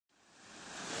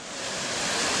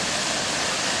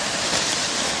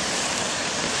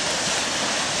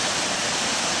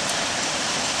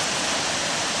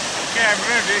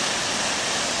see?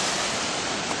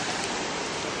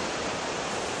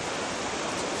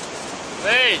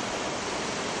 Wait!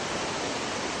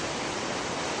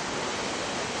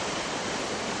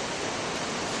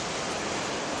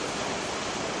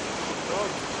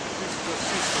 This is the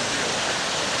system here.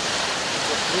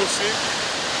 The prussic.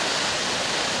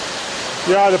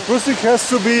 Yeah, the prussic has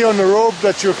to be on the rope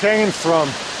that you're hanging from.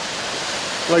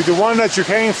 Like the one that you're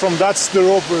hanging from, that's the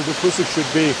rope where the prussic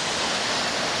should be.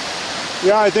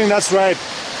 Yeah, I think that's right.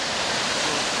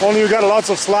 Only you got lots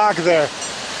of slack there.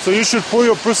 So you should pull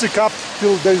your prussic up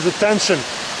till there's a tension.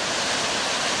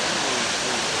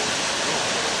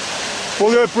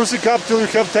 Pull your prussic up till you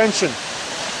have tension.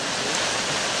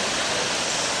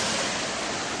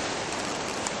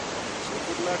 So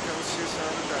good luck, I will see you some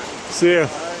other time. See ya.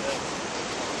 Bye.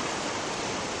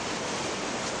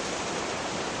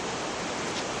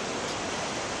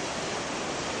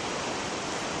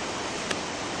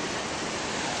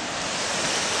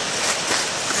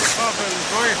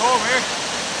 Going home, eh?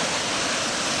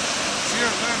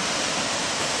 Cheers, man.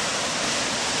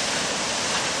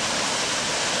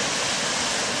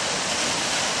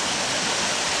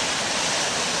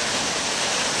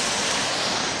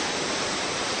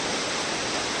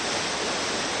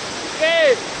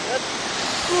 Hey!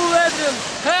 That's two legends!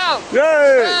 Help!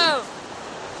 Yay! Help!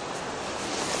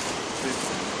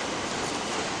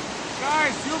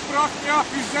 Guys, you brought me up,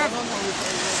 is that?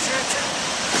 Shit.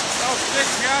 Now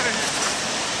take me out of here.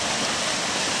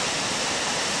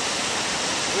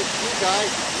 You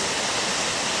guys.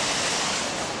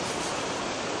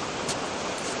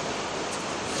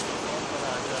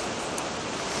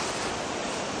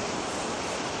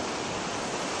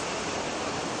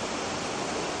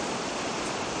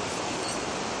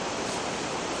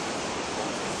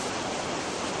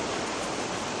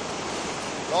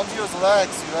 Don't use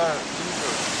legs, you are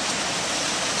injured.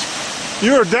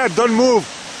 You're dead, don't move.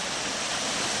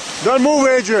 Don't move,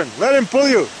 Adrian. Let him pull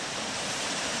you. I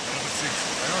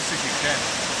don't think he can.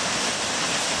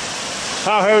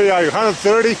 How heavy are you?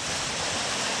 130?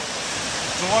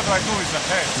 So what do I do with the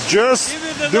head? Just Give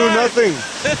me the do knife. nothing.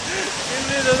 Give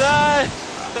me the knife!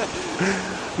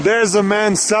 There's a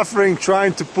man suffering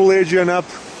trying to pull Adrian up.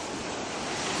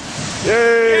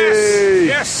 Yay!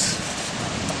 Yes!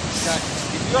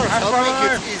 If you are helping,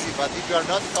 it's easy, but if you are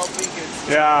not helping, it's...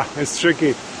 Yeah, it's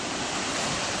tricky.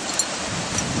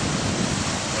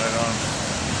 Right on.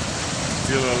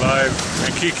 Still alive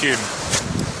and kicking.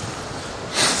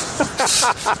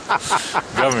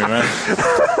 Got me, man.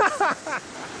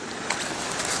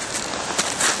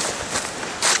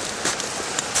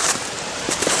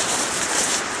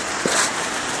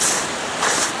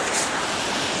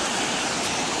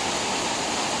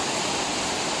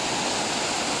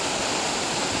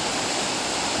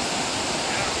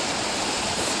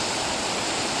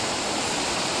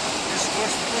 This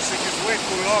first music is way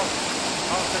too long.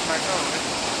 I'll take my time.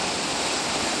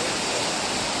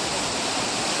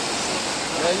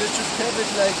 Yeah, you should have it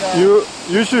like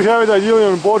a... You should have it ideally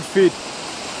on both feet.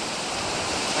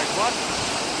 Like what?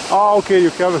 Oh, okay, you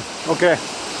have it. Okay.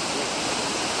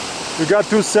 You got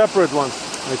two separate ones.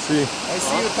 I see. I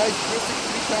see you tied perfect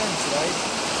 3 times, right?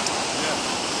 Yeah.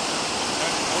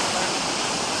 And one time.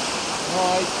 No,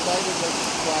 I tied it like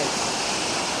twice.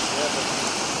 Yeah, but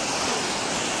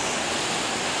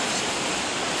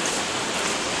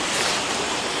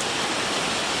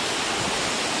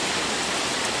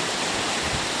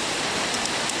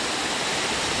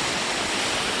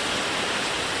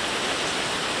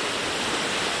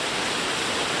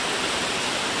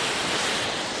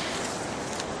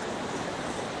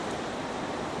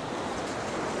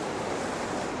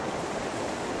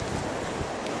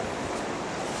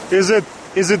Is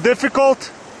it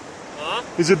difficult? Huh?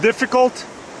 Is it difficult?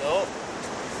 No.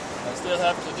 I still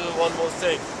have to do one more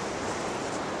thing.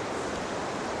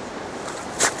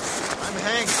 I'm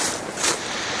hanged.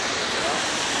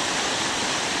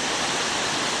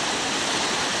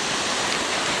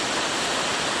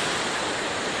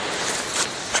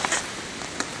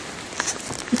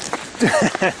 yeah,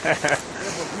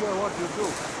 but here what you do?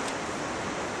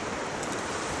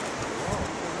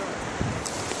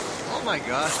 Oh my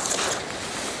god.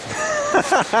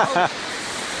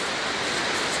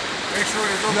 Make sure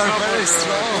you don't You are cover, very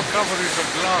strong. don't cover with the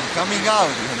glove. Coming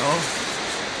out, you know.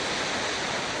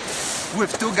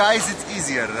 With 2 guys it's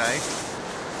easier, right?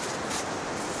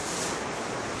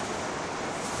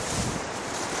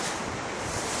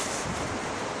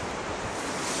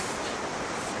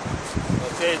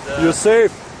 Okay, You're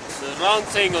safe. the round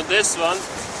thing on this one.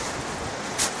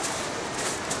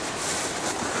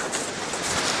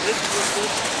 This would be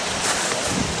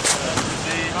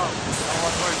Now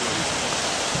what do I do?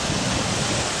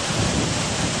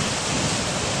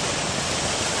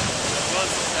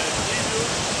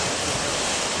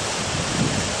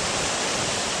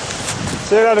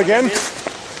 Say that again.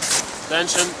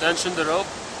 Tension the rope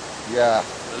Yeah.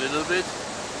 a little bit.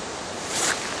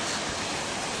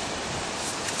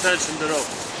 Tension the rope.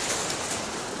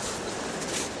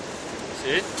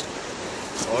 See?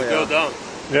 Oh, Go down.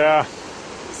 Yeah.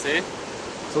 See?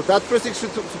 So that prussic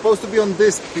should supposed to be on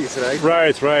this piece, right?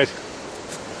 Right, right.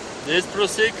 This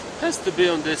prussic has to be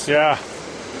on this. Yeah.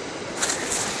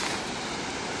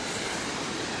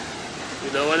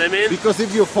 You know what I mean? Because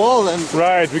if you fall and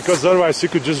Right, because otherwise you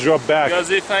could just drop back. Because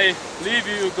if I leave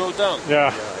you, you go down.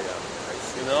 Yeah.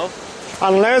 You know?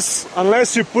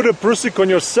 Unless you put a prussic on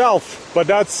yourself, but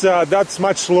that's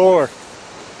much slower.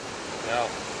 Yeah.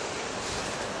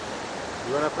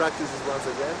 you wanna practice this once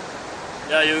again?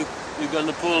 Yeah, you're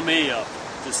gonna pull me up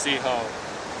to see how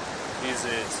easy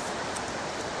it is.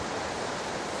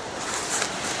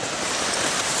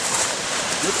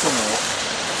 Good to know.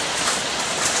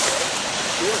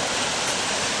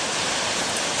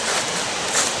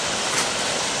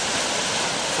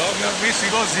 Talking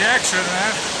missing was the action,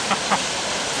 man.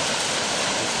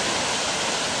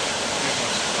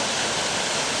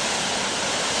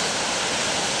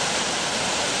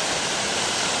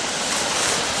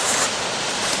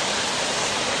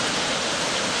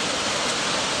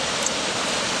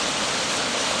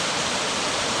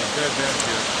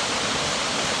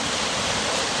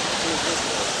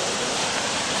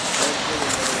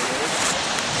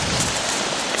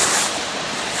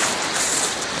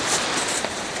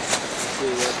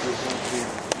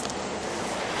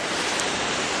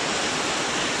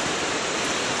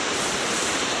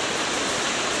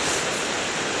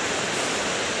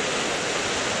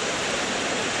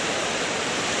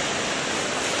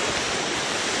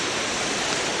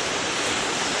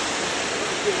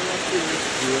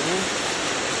 Yeah.